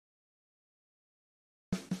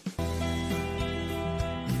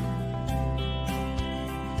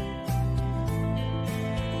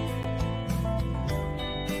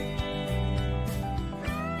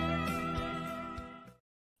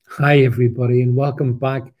Hi, everybody, and welcome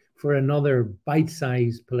back for another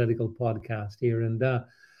bite-sized political podcast here. And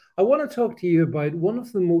I want to talk to you about one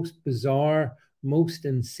of the most bizarre, most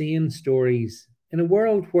insane stories in a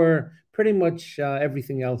world where pretty much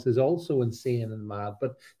everything else is also insane and mad.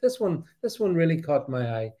 But this one really caught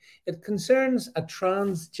my eye. It concerns a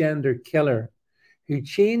transgender killer who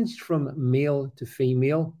changed from male to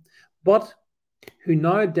female, but who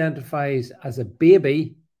now identifies as a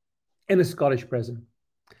baby in a Scottish prison.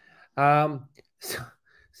 Um, so,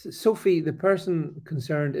 Sophie, the person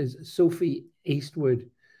concerned is Sophie Eastwood.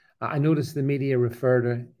 I noticed the media refer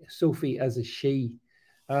to Sophie as a she.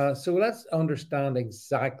 So let's understand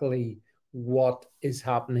exactly what is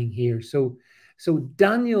happening here. So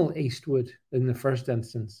Daniel Eastwood, in the first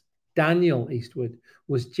instance, Daniel Eastwood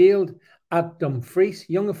was jailed at Dumfries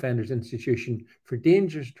Young Offenders Institution for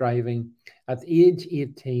dangerous driving at age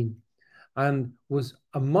 18 and was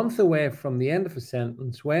a month away from the end of his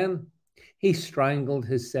sentence when he strangled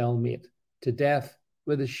his cellmate to death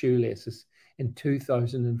with his shoelaces in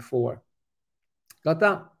 2004. Got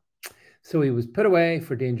that? So he was put away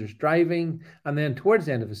for dangerous driving, and then towards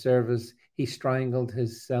the end of his service, he strangled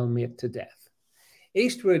his cellmate to death.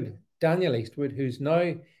 Eastwood, Daniel Eastwood, who's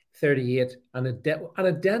now 38 and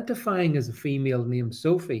identifying as a female named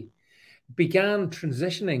Sophie, began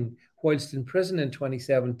transitioning whilst in prison in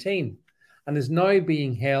 2017 and is now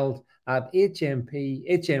being held at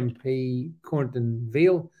HMP Cornton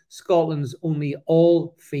Vale, Scotland's only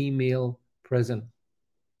all female prison.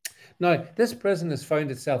 Now, this prison has found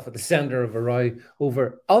itself at the centre of a row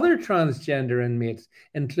over other transgender inmates,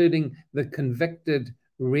 including the convicted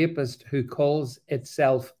rapist who calls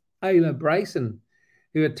itself Isla Bryson,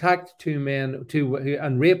 who attacked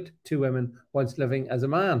and raped two women whilst living as a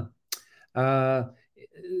man. Uh,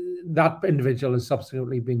 that individual has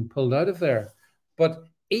subsequently been pulled out of there. But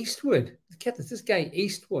Eastwood, get this guy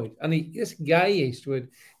Eastwood, and this guy Eastwood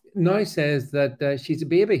now says that she's a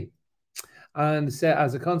baby, and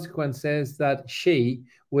as a consequence says that she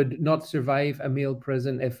would not survive a male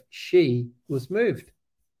prison if she was moved.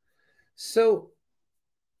 So,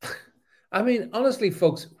 I mean, honestly,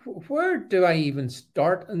 folks, where do I even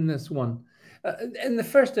start in this one? In the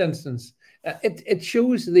first instance, it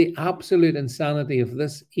shows the absolute insanity of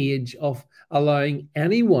this age of allowing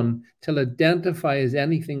anyone to identify as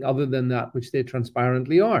anything other than that which they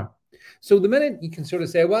transparently are. So the minute you can sort of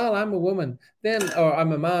say, "Well, I'm a woman," then, or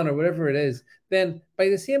 "I'm a man," or whatever it is, then by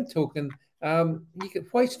the same token, you can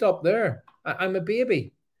why stop there? I'm a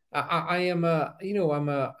baby. I am a, I'm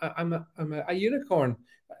a unicorn.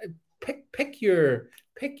 Pick your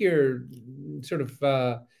sort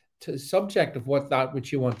of subject of what that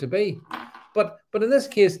which you want to be. But in this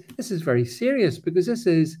case, this is very serious because this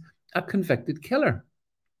is a convicted killer.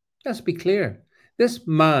 Let's be clear. This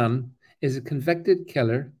man is a convicted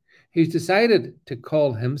killer who's decided to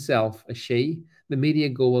call himself a she. The media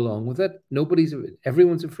go along with it.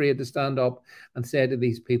 Everyone's afraid to stand up and say to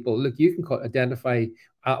these people, look, you can identify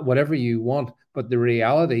whatever you want, but the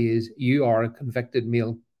reality is you are a convicted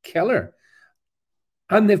male killer.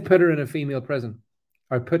 And they've put her in a female prison,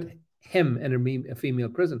 or put him in a female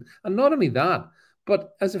prison. And not only that,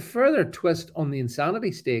 but as a further twist on the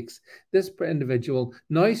insanity stakes, this individual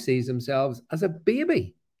now sees themselves as a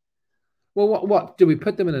baby. Well, what do we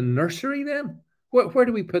put them in a nursery then? Where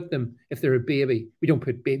do we put them if they're a baby? We don't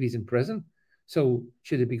put babies in prison. So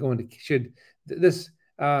should this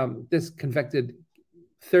convicted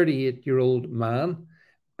 38-year-old man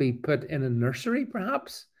be put in a nursery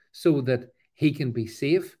perhaps so that he can be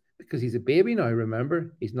safe because he's a baby now?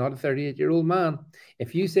 Remember, he's not a 38-year-old man.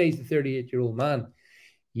 If you say he's a 38-year-old man,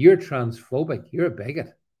 you're transphobic, you're a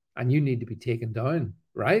bigot, and you need to be taken down,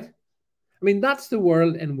 right? I mean, that's the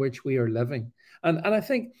world in which we are living. And I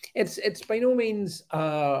think it's by no means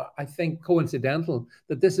I think coincidental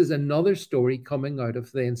that this is another story coming out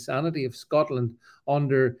of the insanity of Scotland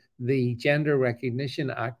under the Gender Recognition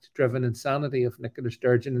Act driven insanity of Nicola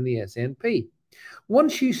Sturgeon and the SNP.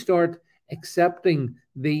 Once you start accepting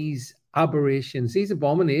these aberrations, these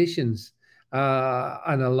abominations,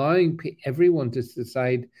 and allowing everyone to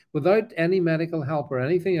decide without any medical help or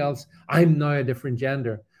anything else, I'm now a different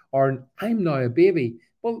gender, or I'm now a baby.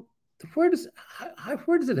 Well, where does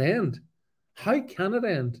it end? How can it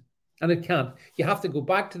end? And it can't. You have to go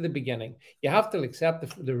back to the beginning. You have to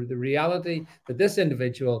accept the reality that this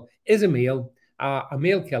individual is a male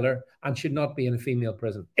killer, and should not be in a female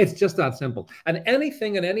prison. It's just that simple. And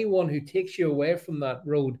anything and anyone who takes you away from that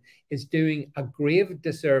road is doing a grave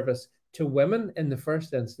disservice to women in the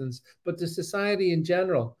first instance, but to society in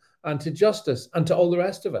general, and to justice, and to all the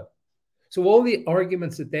rest of it. So all the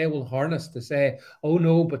arguments that they will harness to say, oh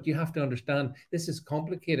no, but you have to understand this is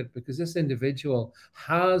complicated because this individual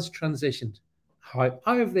has transitioned. How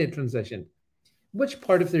have they transitioned? Which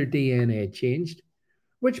part of their DNA changed?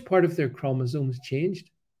 Which part of their chromosomes changed?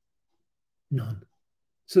 None.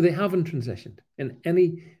 So they haven't transitioned in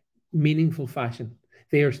any meaningful fashion.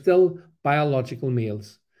 They are still biological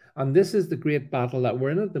males. And this is the great battle that we're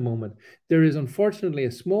in at the moment. There is unfortunately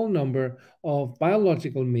a small number of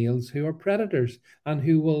biological males who are predators and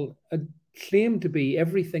who will claim to be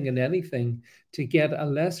everything and anything to get a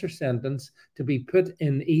lesser sentence, to be put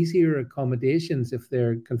in easier accommodations if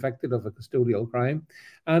they're convicted of a custodial crime.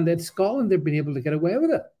 And in Scotland, they've been able to get away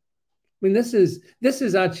with it. I mean, this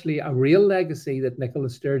is actually a real legacy that Nicola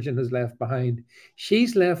Sturgeon has left behind.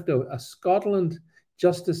 She's left a Scotland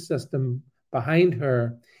justice system behind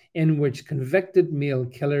her in which convicted male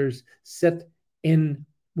killers sit in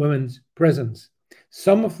women's prisons.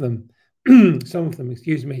 Some of them,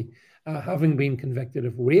 excuse me, having been convicted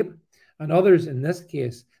of rape, and others in this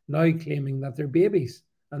case now claiming that they're babies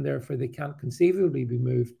and therefore they can't conceivably be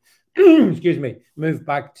moved, excuse me, moved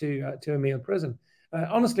back to a male prison.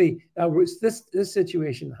 Honestly, this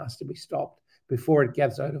situation has to be stopped before it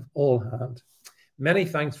gets out of all hand. Many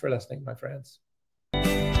thanks for listening, my friends.